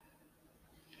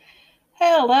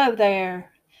Hello there.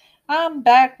 I'm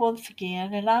back once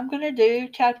again, and I'm going to do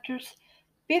chapters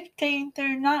 15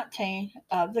 through 19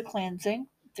 of The Cleansing.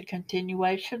 It's a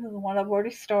continuation of the one I've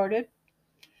already started.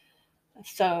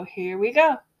 So here we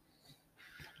go.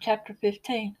 Chapter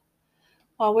 15.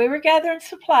 While we were gathering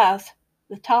supplies,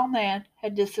 the tall man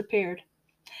had disappeared.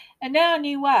 And now I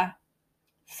knew why.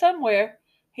 Somewhere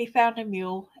he found a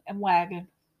mule and wagon.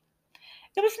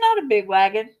 It was not a big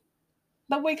wagon,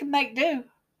 but we could make do.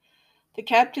 The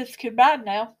captives could ride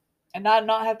now, and I'd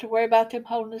not have to worry about them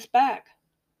holding us back.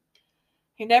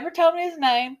 He never told me his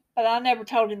name, but I never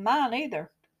told him mine either.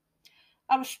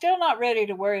 I was still not ready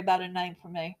to worry about a name for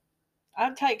me.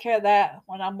 I'd take care of that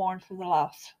when I mourned for the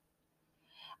loss.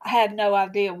 I had no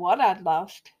idea what I'd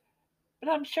lost, but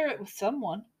I'm sure it was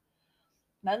someone.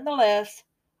 Nonetheless,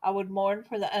 I would mourn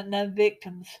for the unknown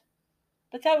victims,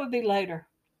 but that would be later.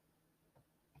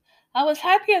 I was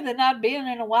happier than I'd been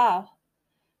in a while.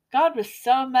 God was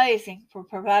so amazing for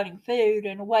providing food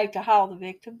and a way to haul the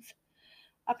victims.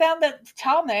 I found that the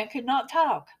tall man could not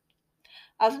talk.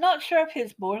 I was not sure if he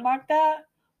was born like that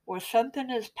or something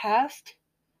in his past.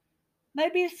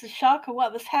 Maybe it's the shock of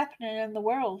what was happening in the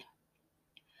world.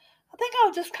 I think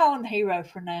I'll just call him Hero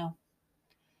for now.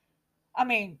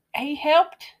 He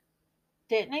helped,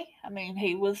 didn't he?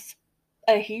 He was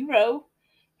a hero.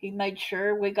 He made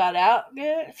sure we got out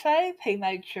good, safe. He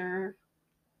made sure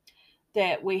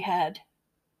that we had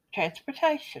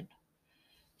transportation.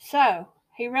 So,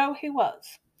 Hero he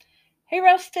was.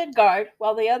 Hero stood guard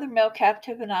while the other male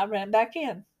captive and I ran back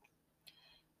in.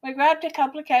 We grabbed a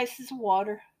couple of cases of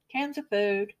water, cans of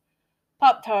food,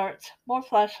 Pop-Tarts, more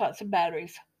flashlights and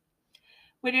batteries.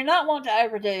 We did not want to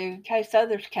overdo in case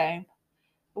others came,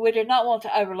 but we did not want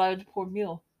to overload the poor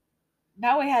mule.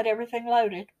 Now we had everything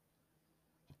loaded.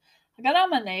 I got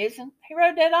on my knees, and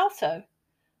Hero did also.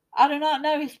 I do not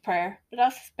know his prayer, but I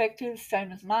suspect it was the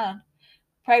same as mine.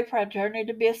 Pray for our journey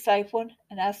to be a safe one,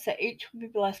 and ask that each would be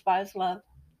blessed by his love.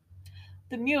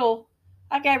 The mule,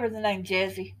 I gave her the name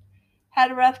Jessie,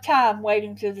 had a rough time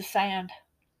wading through the sand.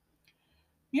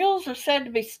 Mules are said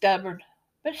to be stubborn,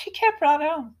 but she kept right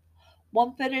on,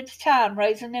 one foot at a time,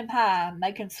 raising them high,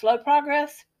 making slow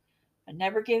progress, but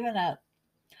never giving up.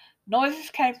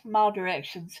 Noises came from all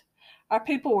directions. Our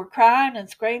people were crying and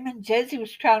screaming. Jessie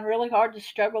was trying really hard to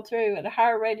struggle through at a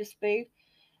higher rate of speed.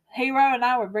 Hero and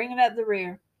I were bringing up the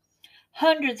rear.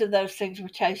 Hundreds of those things were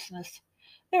chasing us.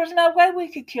 There was no way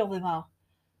we could kill them all.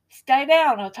 Stay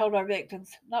down, I told our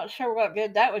victims. Not sure what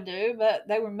good that would do, but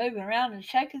they were moving around and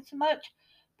shaking so much.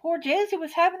 Poor Jessie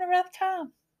was having a rough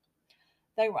time.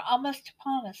 They were almost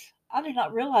upon us. I did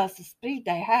not realize the speed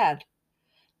they had.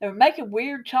 They were making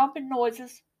weird chomping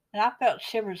noises, and I felt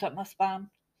shivers up my spine.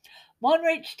 One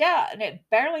reached out, and it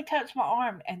barely touched my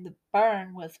arm, and the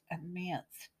burn was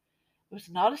immense. It was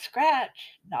not a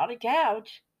scratch, not a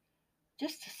gouge,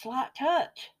 just a slight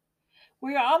touch.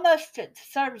 We were almost at the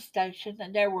service station,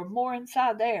 and there were more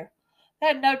inside there. They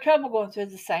had no trouble going through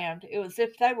the sand. It was as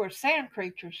if they were sand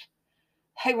creatures.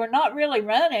 They were not really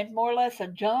running, more or less a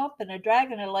jump and a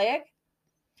drag in a leg.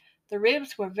 The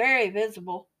ribs were very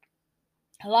visible,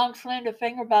 long slender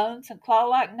finger bones and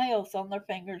claw-like nails on their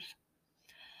fingers.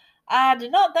 I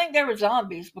did not think they were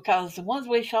zombies because the ones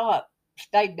we shot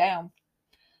stayed down,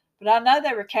 but I know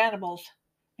they were cannibals,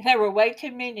 and there were way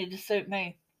too many to suit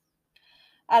me.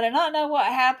 I do not know what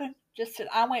happened, just that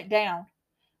I went down,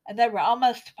 and they were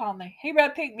almost upon me. Hero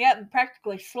picked me up and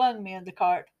practically slung me in the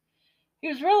cart. He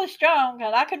was really strong,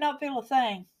 and I could not feel a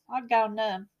thing. I'd gone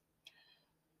numb.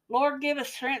 Lord give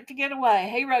us strength to get away.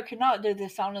 Hero could not do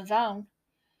this on his own.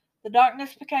 The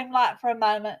darkness became light for a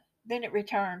moment, then it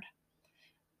returned.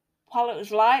 While it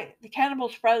was light, the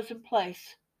cannibals froze in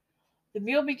place. The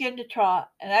mule began to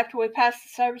trot, and after we passed the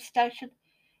service station,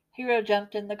 Hero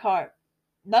jumped in the cart.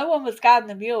 No one was guiding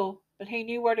the mule, but he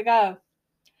knew where to go.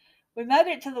 We made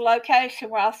it to the location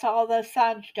where I saw those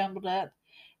signs jumbled up,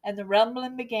 and the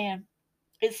rumbling began.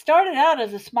 It started out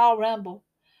as a small rumble,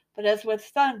 but as with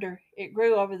thunder, it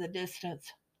grew over the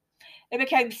distance. It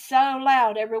became so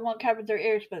loud everyone covered their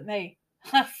ears but me.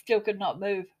 I still could not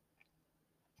move.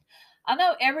 I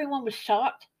know everyone was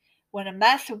shocked when a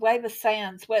massive wave of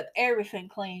sand swept everything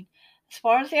clean. As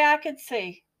far as the eye could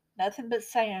see, nothing but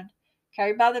sand.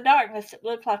 Carried by the darkness, it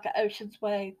looked like an ocean's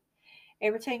wave.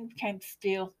 Everything became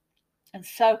still and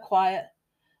so quiet.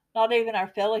 Not even our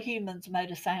fellow humans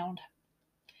made a sound.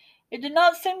 It did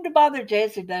not seem to bother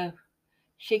Jessie, though.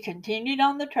 She continued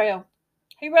on the trail.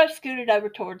 Hero scooted over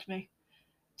towards me.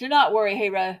 Do not worry,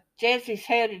 Hero. Jessie's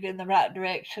headed in the right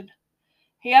direction.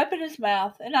 He opened his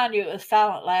mouth, and I knew it was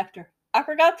silent laughter. I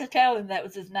forgot to tell him that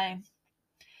was his name.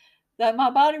 Though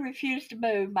my body refused to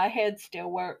move, my head still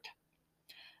worked.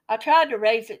 I tried to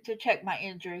raise it to check my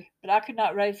injury, but I could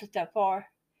not raise it that far.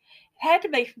 It had to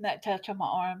be from that touch on my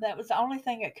arm. That was the only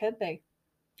thing it could be.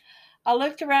 I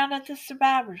looked around at the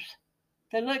survivors.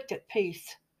 They looked at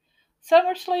peace. Some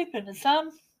were sleeping, and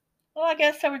some, well, I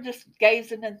guess they were just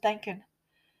gazing and thinking.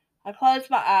 I closed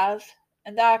my eyes,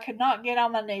 and though I could not get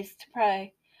on my knees to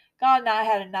pray, God and I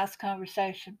had a nice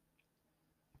conversation.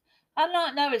 I do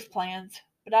not know his plans,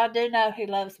 but I do know he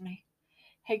loves me.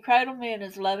 He cradled me in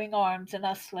his loving arms, and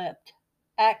I slept.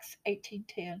 Acts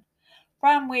 18:10. For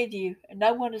I am with you, and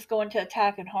no one is going to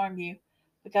attack and harm you,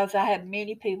 because I have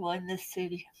many people in this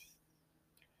city.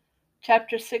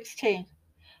 Chapter 16.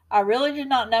 I really did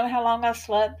not know how long I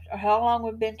slept or how long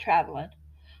we'd been traveling.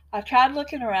 I tried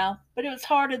looking around, but it was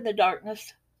hard in the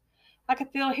darkness. I could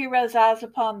feel Hero's eyes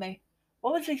upon me.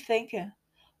 What was he thinking?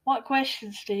 What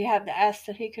questions did he have to ask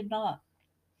that he could not?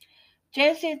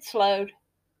 Jessie had slowed,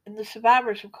 and the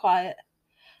survivors were quiet.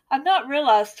 I had not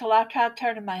realized till I tried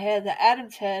turning my head that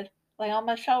Adam's head lay on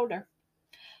my shoulder.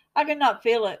 I could not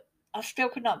feel it. I still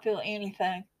could not feel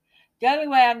anything. The only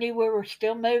way I knew we were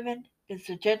still moving is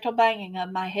the gentle banging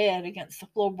of my head against the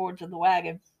floorboards of the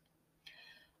wagon.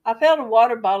 I felt a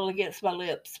water bottle against my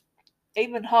lips.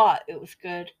 Even hot, it was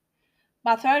good.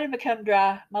 My throat had become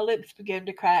dry. My lips began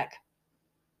to crack.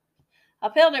 I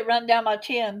felt it run down my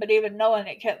chin, but even knowing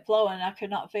it kept flowing, I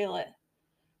could not feel it.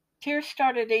 Tears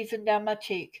started easing down my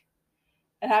cheek,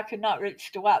 and I could not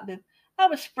reach to wipe them. I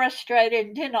was frustrated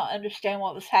and did not understand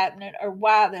what was happening or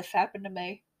why this happened to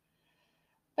me.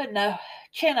 But no,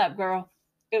 chin up, girl.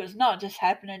 It was not just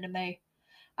happening to me.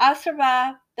 I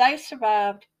survived, they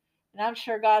survived, and I'm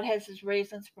sure God has his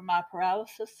reasons for my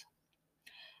paralysis.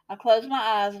 I closed my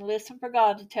eyes and listened for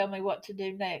God to tell me what to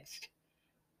do next.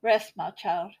 Rest, my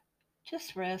child.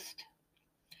 Just rest.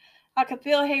 I could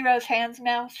feel Hero's hands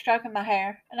now stroking my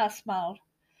hair, and I smiled.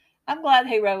 I'm glad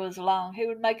Hero was along. He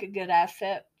would make a good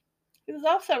asset. He was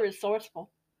also resourceful.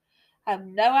 I have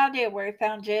no idea where he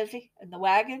found Jessie and the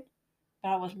wagon, but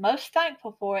I was most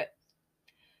thankful for it.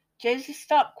 Jessie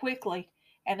stopped quickly,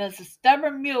 and as the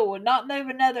stubborn mule would not move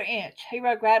another inch,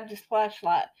 Hero grabbed his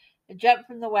flashlight and jumped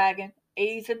from the wagon,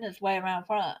 easing his way around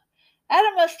front.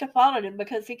 Adam must have followed him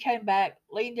because he came back,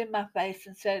 leaned in my face,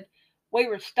 and said, "We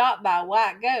were stopped by a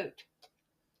white goat.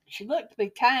 She looked to be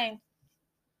tame."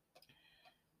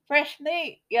 "Fresh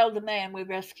meat," yelled the man we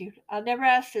rescued. I never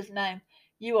asked his name.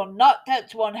 "You will not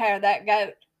touch one hair of that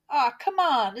goat." "Ah, come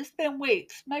on. It's been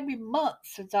weeks, maybe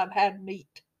months, since I've had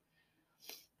meat."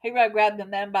 Hero grabbed the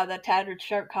man by the tattered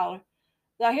shirt collar.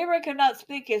 Though Hero could not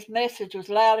speak, his message was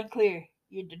loud and clear.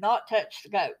 You do not touch the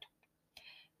goat.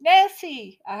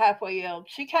 "Nessie!" I halfway yelled.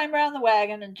 She came round the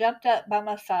wagon and jumped up by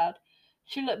my side.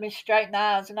 She looked me straight in the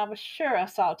eyes, and I was sure I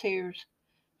saw tears.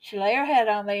 She lay her head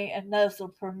on me and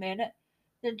nuzzled for a minute,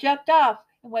 then jumped off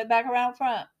and went back around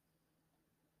front.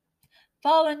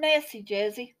 "Follow Nessie,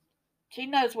 Jessie. She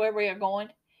knows where we are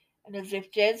going." And as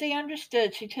if Jessie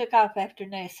understood, she took off after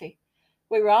Nessie.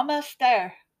 We were almost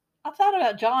there. I thought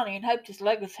about Johnny and hoped his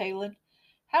leg was healing.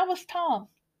 How was Tom?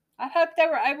 I hoped they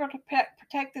were able to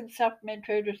protect themselves from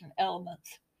intruders and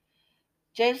elements.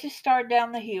 Jessie started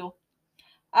down the hill.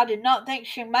 I did not think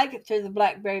she'd make it through the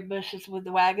blackberry bushes with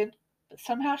the wagon, but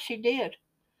somehow she did.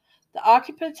 The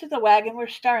occupants of the wagon were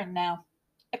stirring now.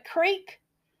 A creek!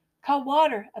 Cold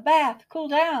water! A bath! Cool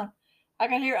down! I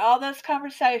could hear all those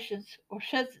conversations, or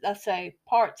should I say,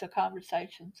 parts of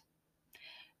conversations.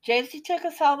 Jessie took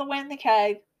us all the way in the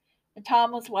cave, and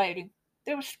Tom was waiting.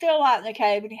 There was still light in the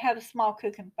cave, and he had a small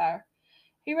cooking fire.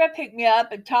 Hero picked me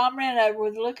up, and Tom ran over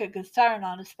with a look of concern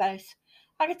on his face.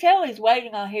 I could tell he's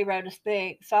waiting on Hero to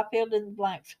speak, so I filled in the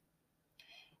blanks.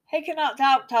 "He cannot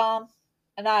talk, Tom,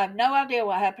 and I have no idea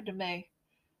what happened to me.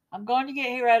 I'm going to get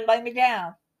Hero to lay me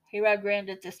down." Hero grinned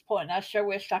at this point, and I sure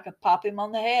wished I could pop him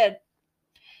on the head.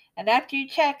 "And after you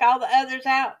check all the others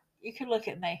out, you can look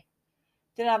at me."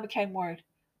 Then I became worried.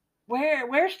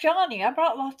 Where's Johnny? I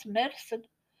brought lots of medicine."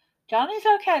 "Johnny's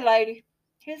okay, lady.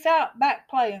 He's out back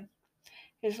playing.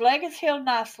 His leg is healed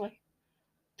nicely."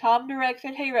 Tom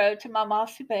directed Hero to my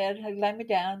mossy bed, and he laid me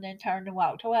down, then turned and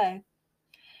walked away.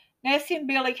 Nessie and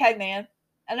Billy came in,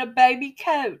 and a baby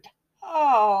coat.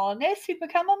 Oh, Nessie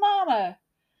become a mama.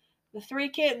 The three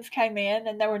kittens came in,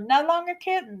 and they were no longer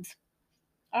kittens.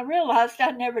 I realized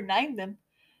I'd never named them.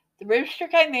 The rooster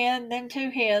came in, then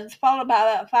two hens, followed by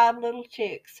about 5 little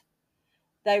chicks.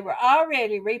 They were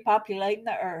already repopulating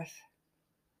the earth.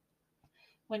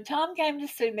 When Tom came to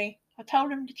see me, I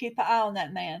told him to keep an eye on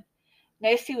that man.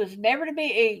 Nessie was never to be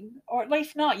eaten, or at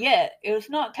least not yet. It was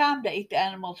not time to eat the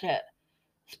animals yet,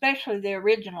 especially the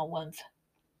original ones.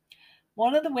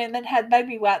 One of the women had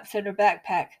baby wipes in her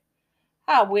backpack.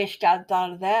 I wished I'd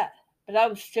thought of that. but I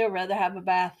would still rather have a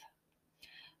bath.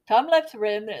 Tom left the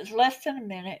room, and it was less than a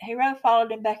minute. Hero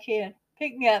followed him back in,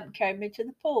 picked me up, and carried me to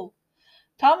the pool.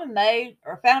 Tom had made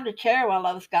or found a chair while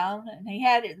I was gone, and he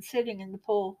had it sitting in the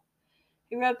pool.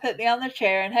 Hero put me on the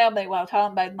chair and held me while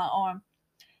Tom bathed my arm.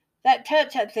 That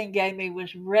touch that thing gave me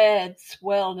was red,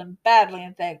 swelled, and badly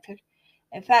infected.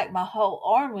 In fact, my whole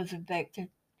arm was infected.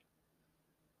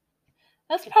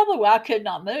 That's probably why I could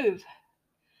not move.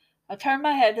 I turned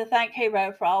my head to thank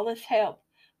Hero for all his help,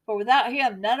 for without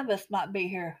him none of us might be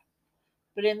here.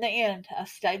 But in the end, I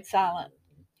stayed silent.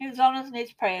 He was on his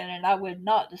knees praying, and I would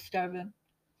not disturb him.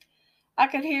 I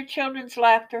could hear children's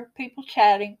laughter, people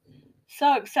chatting,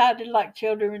 so excited like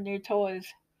children with new toys.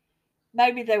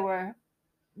 Maybe they were.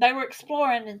 They were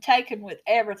exploring and taken with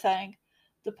everything.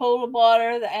 The pool of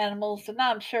water, the animals, and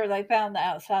I'm sure they found the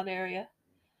outside area.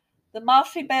 The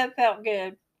mossy bed felt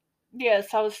good.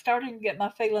 Yes, I was starting to get my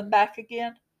feeling back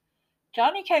again.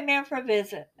 Johnny came in for a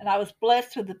visit, and I was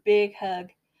blessed with a big hug.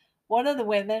 One of the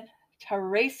women,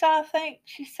 Teresa, I think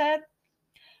she said,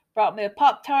 brought me a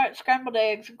Pop-Tart, scrambled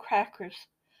eggs, and crackers.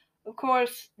 Of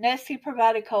course, Nessie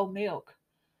provided cold milk.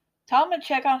 Tom would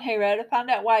check on Hero to find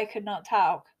out why he could not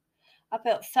talk. I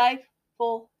felt safe,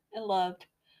 full, and loved.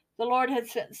 The Lord had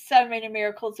sent so many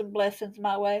miracles and blessings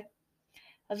my way.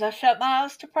 As I shut my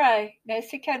eyes to pray,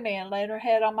 Nessie came in, laying her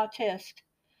head on my chest.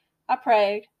 I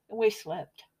prayed, and we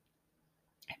slept.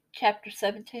 Chapter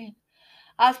 17.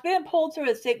 I was being pulled through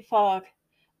a thick fog.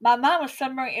 My mind was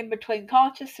somewhere in between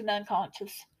conscious and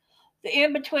unconscious. The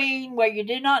in between where you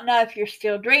do not know if you're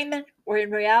still dreaming or in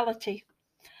reality.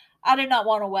 I did not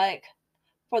want to wake.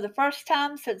 For the first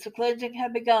time since the cleansing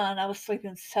had begun, I was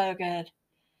sleeping so good.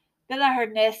 Then I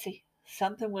heard Nessie.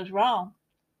 Something was wrong.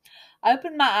 I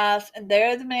opened my eyes, and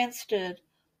there the man stood.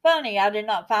 Funny, I did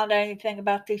not find out anything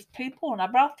about these people, and I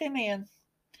brought them in.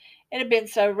 It had been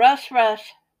so rush,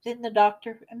 then the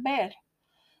doctor in bed.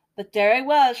 But there he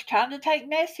was, trying to take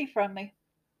Nessie from me.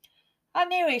 I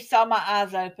knew he saw my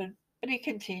eyes open, but he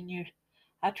continued.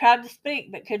 I tried to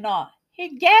speak, but could not.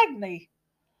 He'd gagged me.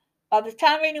 By the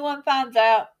time anyone finds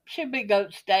out, she'll be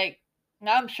goat steak, and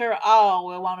I'm sure all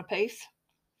will want a piece.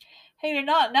 He did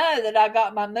not know that I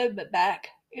got my movement back.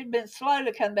 It had been slow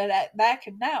to come back,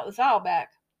 and now it was all back.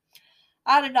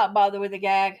 I did not bother with the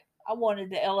gag. I wanted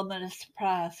the element of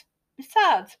surprise.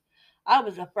 Besides, I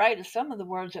was afraid of some of the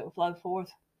words that would flow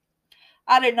forth.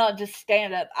 I did not just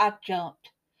stand up, I jumped.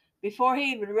 Before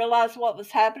he even realized what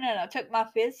was happening, I took my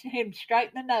fist and hit him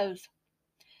straight in the nose.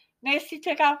 Nessie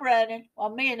took off running,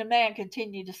 while me and the man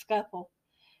continued to scuffle.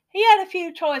 He had a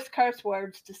few choice curse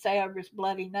words to say over his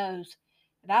bloody nose,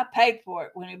 and I paid for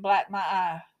it when he blacked my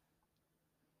eye.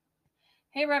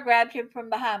 Hero grabbed him from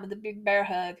behind with a big bear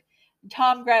hug, and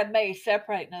Tom grabbed me,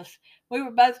 separating us. We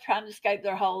were both trying to escape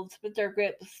their holds, but their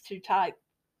grip was too tight.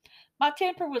 My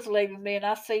temper was leaving me, and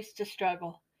I ceased to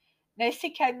struggle. Nessie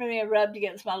came to me and rubbed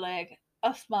against my leg.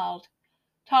 I smiled.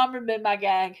 Tom removed my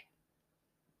gag.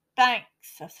 Thanks,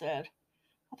 I said.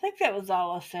 I think that was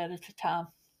all I said at the time.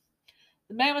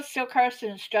 The man was still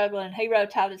cursing and struggling, and Hero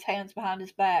tied his hands behind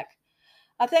his back.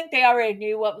 I think they already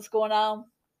knew what was going on,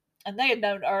 and they had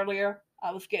known earlier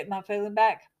I was getting my feeling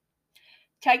back.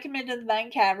 Take him into the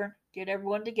main cavern, get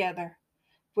everyone together.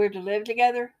 If we're to live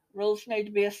together, rules need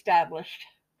to be established.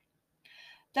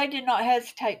 They did not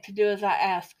hesitate to do as I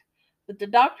asked, but the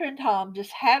doctor and Tom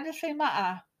just had to see my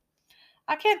eye.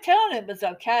 I kept telling him it was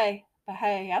okay, but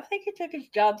hey, I think he took his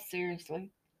job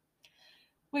seriously.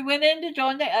 We went in to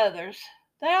join the others.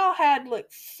 They all had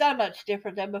looked so much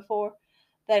different than before.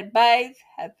 They'd bathed,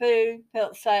 had food,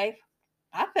 felt safe.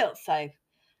 I felt safe.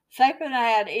 Safer than I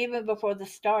had even before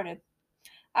this started.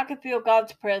 I could feel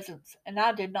God's presence, and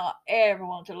I did not ever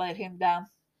want to let him down.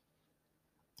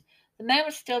 The man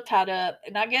was still tied up,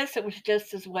 and I guess it was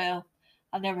just as well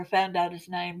I never found out his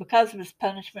name because of his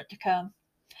punishment to come.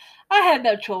 I had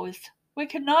no choice. We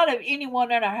could not have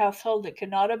anyone in our household that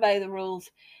could not obey the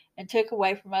rules and took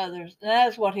away from others, and that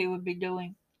is what he would be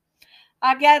doing.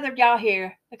 I gathered y'all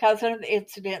here because of the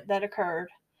incident that occurred.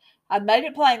 I made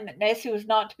it plain that Nessie was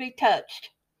not to be touched.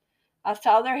 I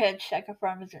saw their heads shake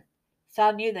affirmative, so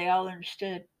I knew they all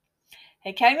understood.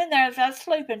 He came in there as I was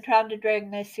sleeping, trying to drag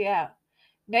Nessie out.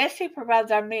 Nessie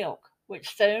provides our milk,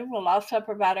 which soon will also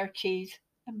provide our cheese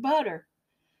and butter.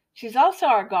 She's also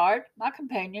our guard, my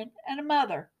companion, and a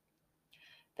mother.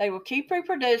 They will keep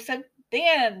reproducing,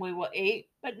 then we will eat,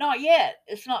 but not yet.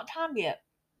 It's not time yet.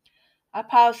 I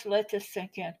paused to let this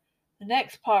sink in. The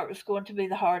next part was going to be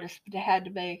the hardest, but it had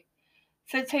to be.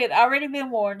 Since he had already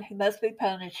been warned, he must be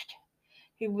punished.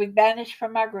 He would be banished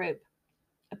from our group.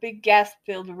 A big gasp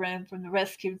filled the room from the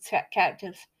rescued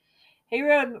captives. He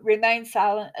remained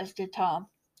silent, as did Tom.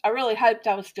 I really hoped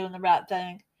I was doing the right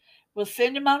thing. We'll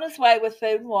send him on his way with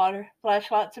food and water,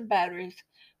 flashlights and batteries.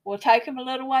 We'll take him a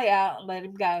little way out and let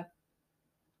him go.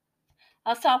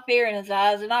 I saw fear in his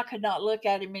eyes, and I could not look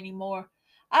at him any more.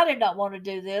 I did not want to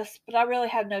do this, but I really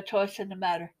had no choice in the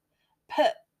matter.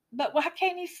 But why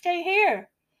can't he stay here?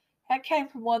 That came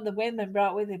from one of the women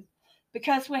brought with him.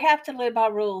 Because we have to live by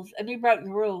rules, and he broke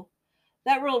the rule.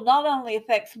 That rule not only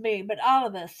affects me, but all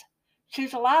of us.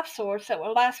 She's a life source that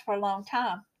will last for a long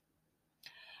time.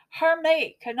 Her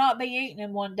meat could not be eaten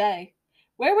in one day.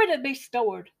 Where would it be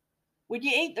stored? Would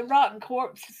you eat the rotten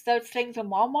corpses, those things in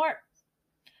Walmart?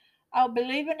 I'll be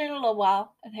leaving in a little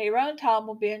while, and Hero and Tom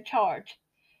will be in charge.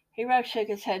 Hero shook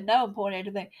his head no and pointed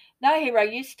to me. No, Hero,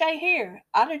 you stay here.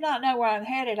 I do not know where I'm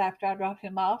headed after I drop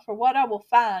him off, or what I will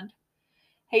find.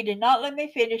 He did not let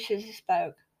me finish as he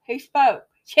spoke. He spoke.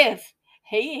 Yes,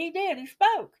 he did. He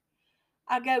spoke.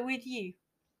 I go with you.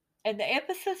 And the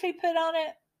emphasis he put on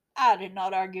it, I did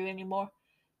not argue any more.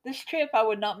 This trip I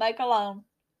would not make alone.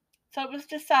 So it was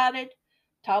decided.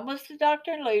 Tom was the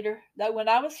doctor and leader, though when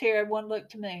I was here, everyone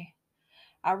looked to me.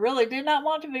 I really did not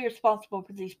want to be responsible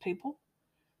for these people,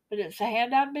 but it's the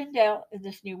hand I'd been dealt in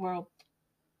this new world.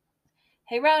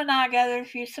 Hero and I gathered a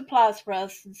few supplies for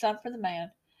us and some for the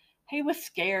man. He was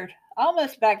scared,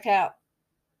 almost backed out.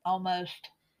 Almost.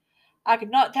 I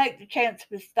could not take the chance of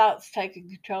his thoughts taking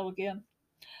control again.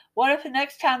 What if the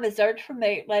next time his urge for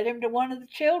meat led him to one of the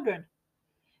children?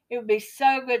 It would be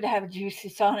so good to have a juicy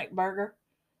Sonic burger,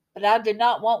 but I did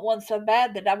not want one so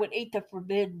bad that I would eat the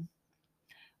forbidden.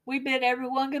 We bid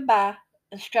everyone goodbye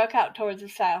and struck out towards the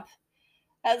south.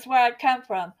 That's where I'd come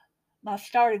from, my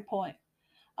starting point.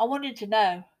 I wanted to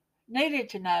know, needed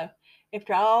to know,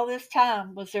 after all this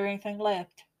time, was there anything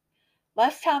left?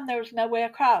 Last time there was no way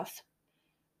across,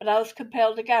 but I was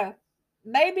compelled to go.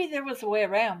 Maybe there was a way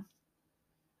around.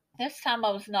 This time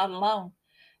I was not alone.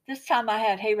 This time I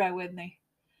had Hero with me.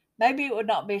 Maybe it would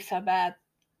not be so bad.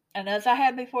 And as I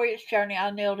had before each journey,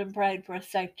 I knelt and prayed for a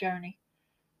safe journey.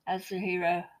 As the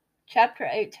Hero. Chapter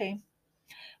 18.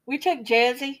 We took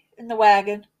Jesse in the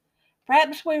wagon.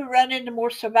 Perhaps we would run into more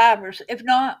survivors. If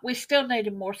not, we still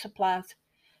needed more supplies.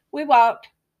 We walked,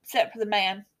 except for the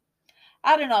man.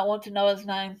 I did not want to know his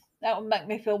name. That would make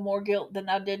me feel more guilt than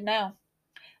I did now.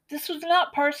 This was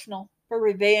not personal, for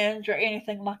revenge or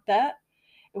anything like that.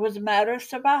 It was a matter of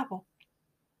survival.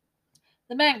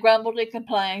 The man grumbled and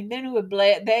complained, then he would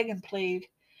beg and plead.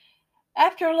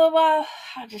 After a little while,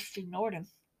 I just ignored him.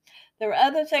 There were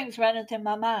other things running through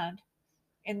my mind.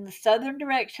 In the southern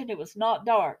direction it was not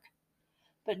dark,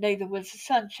 but neither was the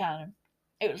sun shining.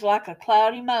 It was like a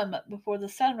cloudy moment before the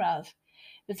sunrise.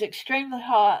 It was extremely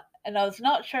hot, and I was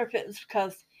not sure if it was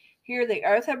because here the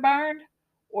earth had burned,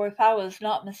 or if I was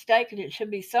not mistaken it should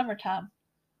be summertime.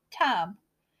 Time.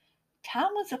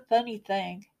 Time was a funny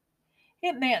thing.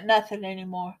 It meant nothing any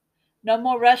more. No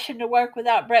more rushing to work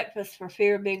without breakfast for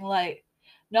fear of being late.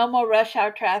 No more rush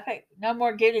hour traffic. No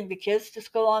more getting the kids to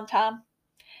school on time.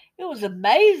 It was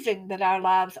amazing that our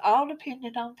lives all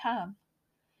depended on time.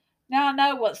 Now I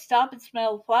know what stop and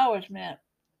smell the flowers meant.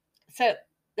 Except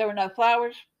there were no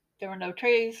flowers, there were no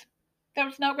trees, there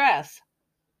was no grass.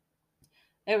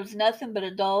 There was nothing but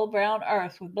a dull brown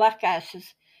earth with black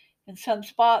ashes in some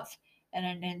spots and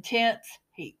an intense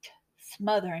heat,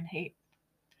 smothering heat.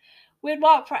 We had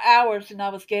walked for hours and I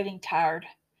was getting tired.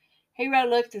 Hero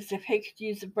looked as if he could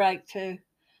use a break too.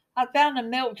 I found a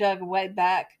milk jug away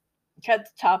back and cut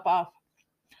the top off.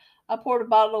 I poured a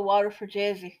bottle of water for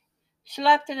Jessie. She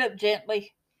lapped it up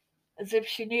gently, as if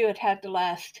she knew it had to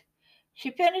last.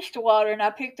 She finished the water, and I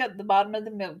picked up the bottom of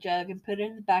the milk jug and put it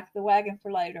in the back of the wagon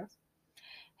for later.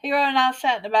 Hero and I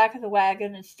sat in the back of the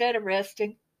wagon. Instead of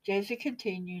resting, Jessie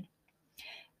continued.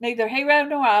 Neither Hero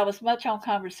nor I was much on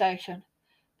conversation.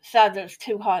 Besides, it was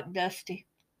too hot and dusty.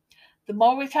 The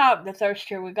more we talked, the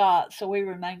thirstier we got, so we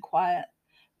remained quiet.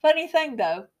 Funny thing,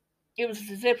 though, it was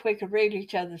as if we could read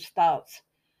each other's thoughts.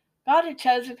 God had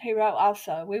chosen Hero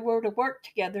also. We were to work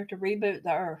together to reboot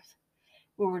the earth.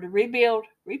 We were to rebuild,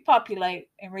 repopulate,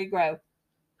 and regrow.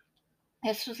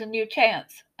 This was a new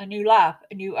chance, a new life,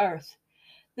 a new earth.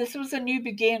 This was a new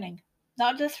beginning,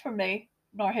 not just for me,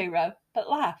 nor Hero, but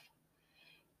life.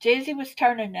 Jessie was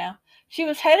turning now. She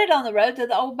was headed on the road to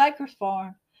the old baker's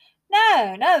farm.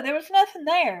 No, there was nothing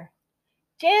there.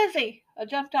 Jessie! I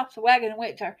jumped off the wagon and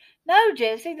went to her. No,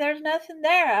 Jessie, there's nothing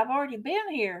there. I've already been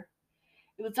here.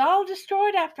 It was all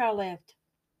destroyed after I left.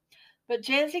 But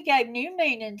Jessie gave new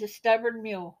meaning to stubborn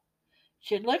mule.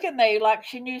 She'd look at me like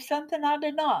she knew something I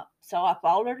did not, so I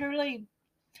followed her lead.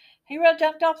 Hero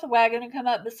jumped off the wagon and come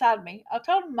up beside me. I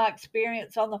told him my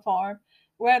experience on the farm,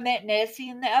 where I met Nessie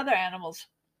and the other animals.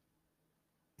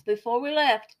 Before we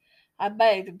left, I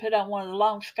bathed and put on one of the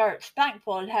long skirts,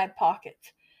 thankful it had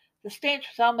pockets. The stench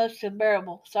was almost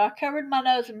unbearable, so I covered my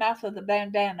nose and mouth with a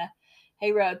bandana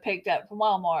Hero had picked up from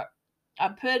Walmart. I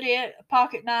put it, a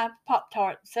pocket knife,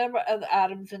 Pop-Tart, and several other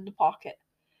items in the pocket.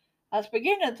 I was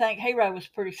beginning to think Hero was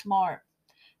pretty smart.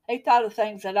 He thought of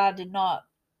things that I did not.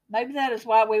 Maybe that is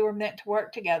why we were meant to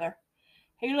work together.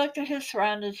 He looked at his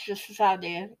surroundings just as I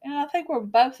did, and I think we're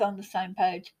both on the same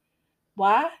page.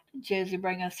 Why did Jessie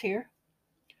bring us here?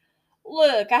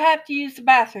 Look, I have to use the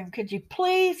bathroom. Could you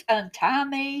please untie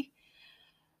me?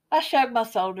 I shrugged my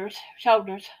shoulders.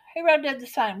 Hero did the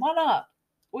same. Why not?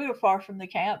 We were far from the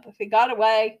camp. If he got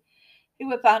away, he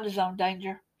would find his own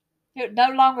danger. It would no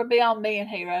longer be on me and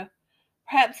Hero.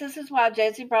 Perhaps this is why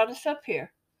Jessie brought us up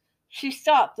here. She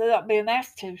stopped without being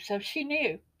asked to, so she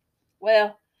knew.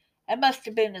 Well, that must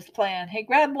have been his plan. He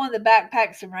grabbed one of the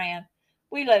backpacks and ran.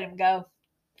 We let him go.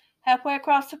 Halfway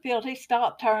across the field, he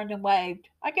stopped, turned, and waved.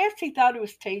 I guess he thought he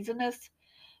was teasing us,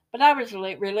 but I was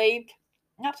relieved.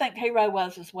 I think Hero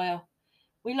was as well.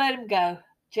 We let him go.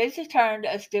 Jessie turned,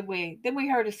 as did we. Then we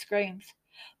heard his screams.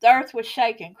 The earth was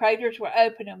shaking, craters were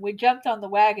opening. We jumped on the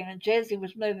wagon, and Jessie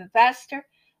was moving faster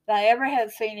than I ever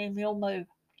had seen a mule move.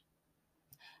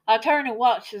 I turned and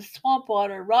watched the swamp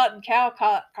water, rotten cow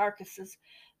carcasses,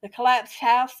 the collapsed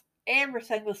house.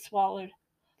 Everything was swallowed.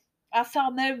 I saw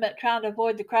movement trying to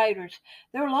avoid the craters.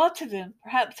 There were lots of them,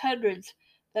 perhaps hundreds.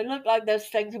 They looked like those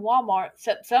things in Walmart,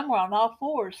 except some were on all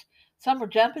fours. Some were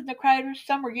jumping the craters,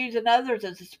 some were using others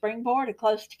as a springboard and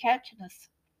close to catching us.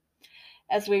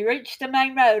 As we reached the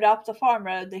main road off the farm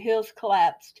road, the hills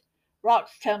collapsed.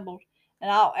 Rocks tumbled,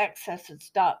 and all access had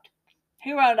stopped.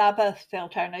 Hero and I both fell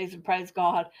to our knees and praised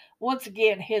God. Once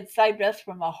again, He had saved us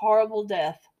from a horrible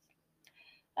death.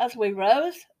 As we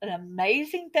rose, an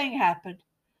amazing thing happened.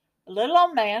 A little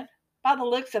old man, by the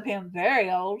looks of him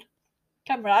very old,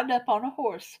 came riding up on a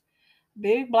horse, a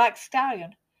big black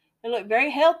stallion. He looked very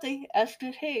healthy, as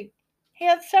did he. He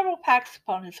had several packs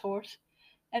upon his horse,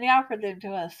 and he offered them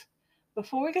to us.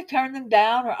 Before we could turn them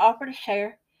down or offer to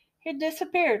share, he had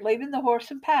disappeared, leaving the horse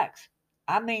and packs.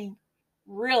 I mean,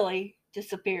 really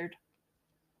disappeared.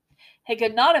 He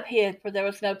could not have hid, for there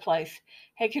was no place.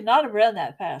 He could not have run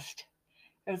that fast.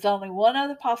 There was only one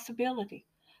other possibility.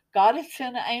 God had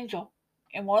sent an angel.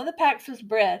 In one of the packs was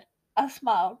bread. I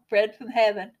smiled, bread from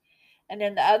heaven. And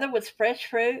in the other was fresh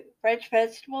fruit, fresh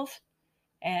vegetables,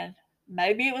 and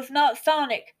maybe it was not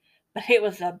Sonic, but it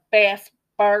was the best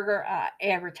burger I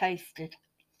ever tasted.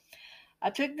 I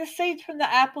took the seeds from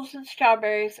the apples and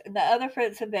strawberries and the other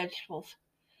fruits and vegetables.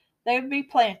 They would be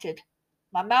planted.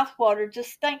 My mouth watered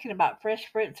just thinking about fresh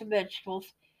fruits and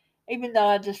vegetables, even though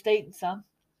I'd just eaten some.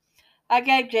 I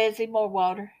gave Jessie more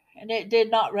water, and it did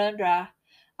not run dry.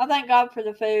 I thank God for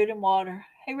the food and water.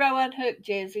 Hero unhooked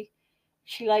Jessie.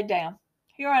 She lay down.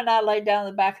 Hero and I lay down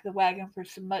in the back of the wagon for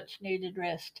some much needed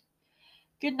rest.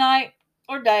 Good night,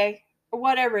 or day, or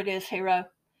whatever it is, Hero.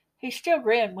 He still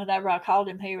grinned whenever I called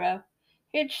him Hero.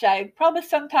 He'd shaved, probably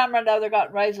sometime or another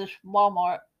got razors from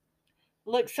Walmart.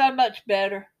 Looked so much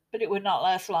better, but it would not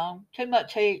last long. Too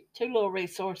much heat, too little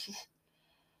resources.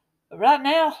 But right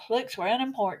now, looks were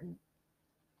unimportant.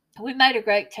 We made a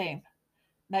great team.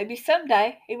 Maybe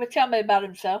someday he would tell me about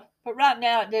himself, but right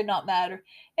now it did not matter.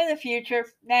 In the future,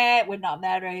 it would not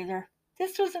matter either.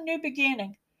 This was a new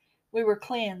beginning. We were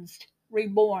cleansed,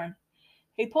 reborn.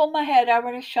 He pulled my head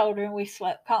over his shoulder and we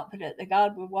slept, confident that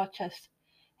God would watch us.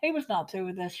 He was not through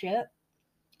with us yet.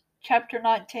 Chapter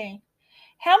 19.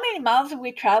 How many miles had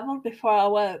we traveled before I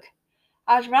awoke?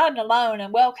 I was riding alone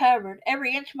and well covered.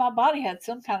 Every inch of my body had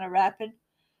some kind of wrapping.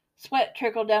 Sweat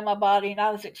trickled down my body and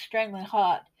I was extremely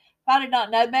hot. If I did not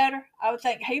know better, I would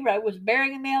think Hero was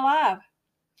burying me alive.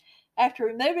 After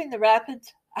removing the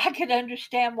rapids, I could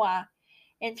understand why.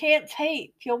 Intense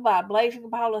heat fueled by a blazing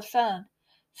ball of sun.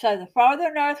 So the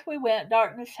farther north we went,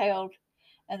 darkness held,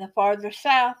 and the farther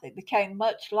south it became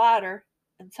much lighter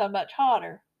and so much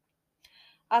hotter.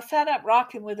 I sat up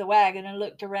rocking with the wagon and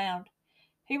looked around.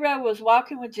 Hero was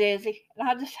walking with Jessie, and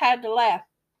I just had to laugh.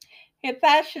 He had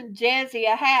fashioned Jessie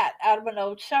a hat out of an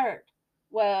old shirt.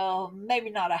 Well, maybe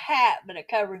not a hat, but a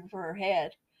covering for her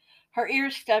head. Her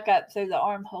ears stuck up through the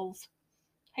armholes.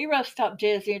 Hero stopped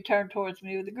Jessie and turned towards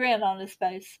me with a grin on his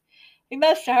face. He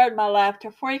must have heard my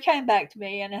laughter, for he came back to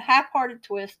me and in a half-hearted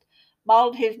twist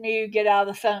modeled his new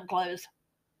get-out-of-the-sun clothes.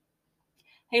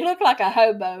 He looked like a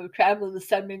hobo, traveling with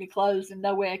so many clothes and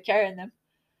no way of carrying them.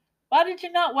 Why did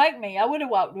you not wake me? I would have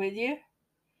walked with you.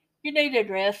 You needed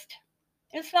rest.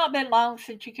 It's not been long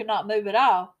since you could not move at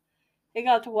all. He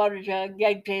got the water jug and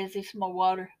gave Jessie some more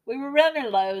water. We were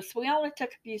running low, so we only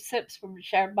took a few sips from the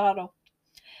shared bottle.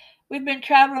 We'd been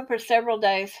traveling for several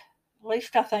days. At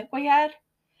least I think we had.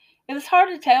 It was hard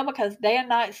to tell because day and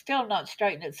night still not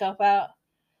straightened itself out.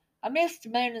 I missed the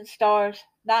moon and stars,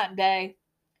 night and day.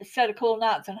 Instead of cool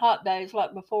nights and hot days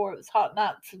like before, it was hot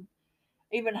nights and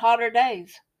even hotter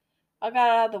days. I got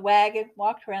out of the wagon,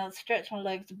 walked around, stretched my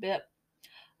legs a bit.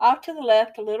 Off to the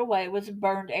left a little way was a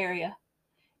burned area.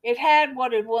 It had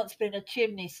what had once been a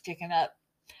chimney sticking up.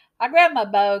 I grabbed my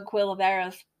bow and quill of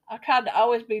arrows. I tried to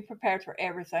always be prepared for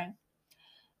everything.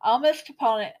 Almost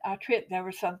upon it, I tripped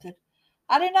over something.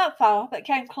 I did not fall, but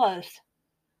came close.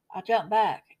 I jumped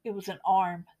back. It was an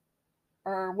arm,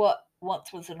 or what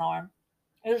once was an arm.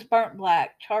 It was burnt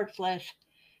black, charred flesh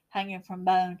hanging from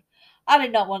bone. I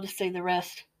did not want to see the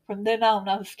rest. From then on,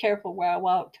 I was careful where I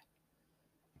walked.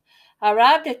 I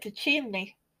arrived at the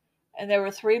chimney, and there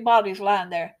were 3 bodies lying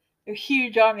there. Their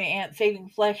huge army ants eating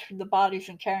flesh from the bodies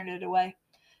and carrying it away.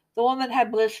 The woman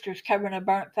had blisters covering her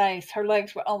burnt face. Her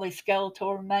legs were only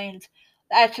skeletal remains,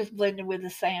 the ashes blended with the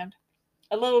sand.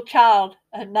 A little child,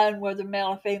 unknown whether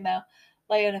male or female,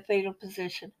 lay in a fetal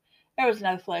position. There was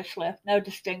no flesh left, no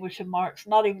distinguishing marks,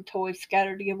 not even toys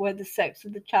scattered to give away the sex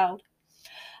of the child.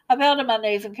 I fell to my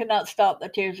knees and could not stop the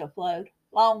tears that flowed.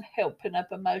 Long held pent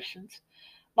up emotions,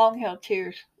 long held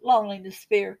tears, loneliness,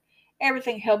 fear,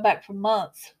 everything held back for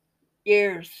months,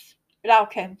 years. It all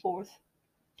came forth.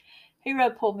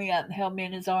 Hero pulled me up and held me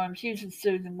in his arms, using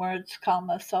soothing words to calm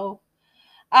my soul.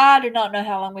 I did not know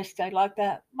how long we stayed like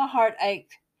that. My heart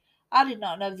ached. I did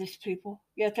not know these people,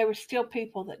 yet there were still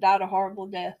people that died a horrible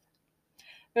death.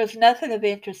 There was nothing of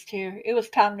interest here. It was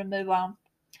time to move on.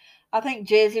 I think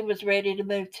Jesse was ready to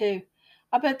move too.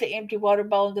 I put the empty water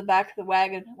bowl in the back of the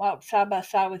wagon and walked side by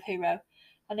side with Hero.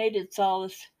 I needed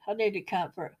solace. I needed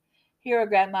comfort. Hero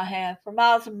grabbed my hand. For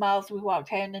miles and miles we walked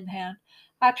hand in hand.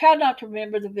 I tried not to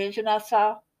remember the vision I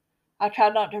saw. I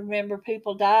tried not to remember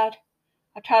people died.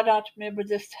 I tried not to remember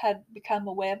this had become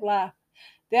a way of life.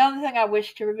 The only thing I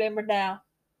wish to remember now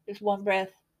is one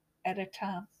breath at a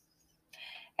time.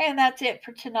 And that's it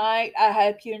for tonight. I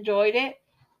hope you enjoyed it.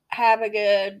 Have a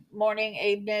good morning,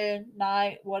 evening,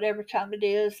 night, whatever time it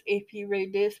is if you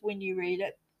read this, when you read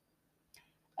it.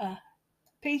 Uh,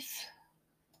 Peace.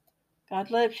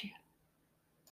 God loves you.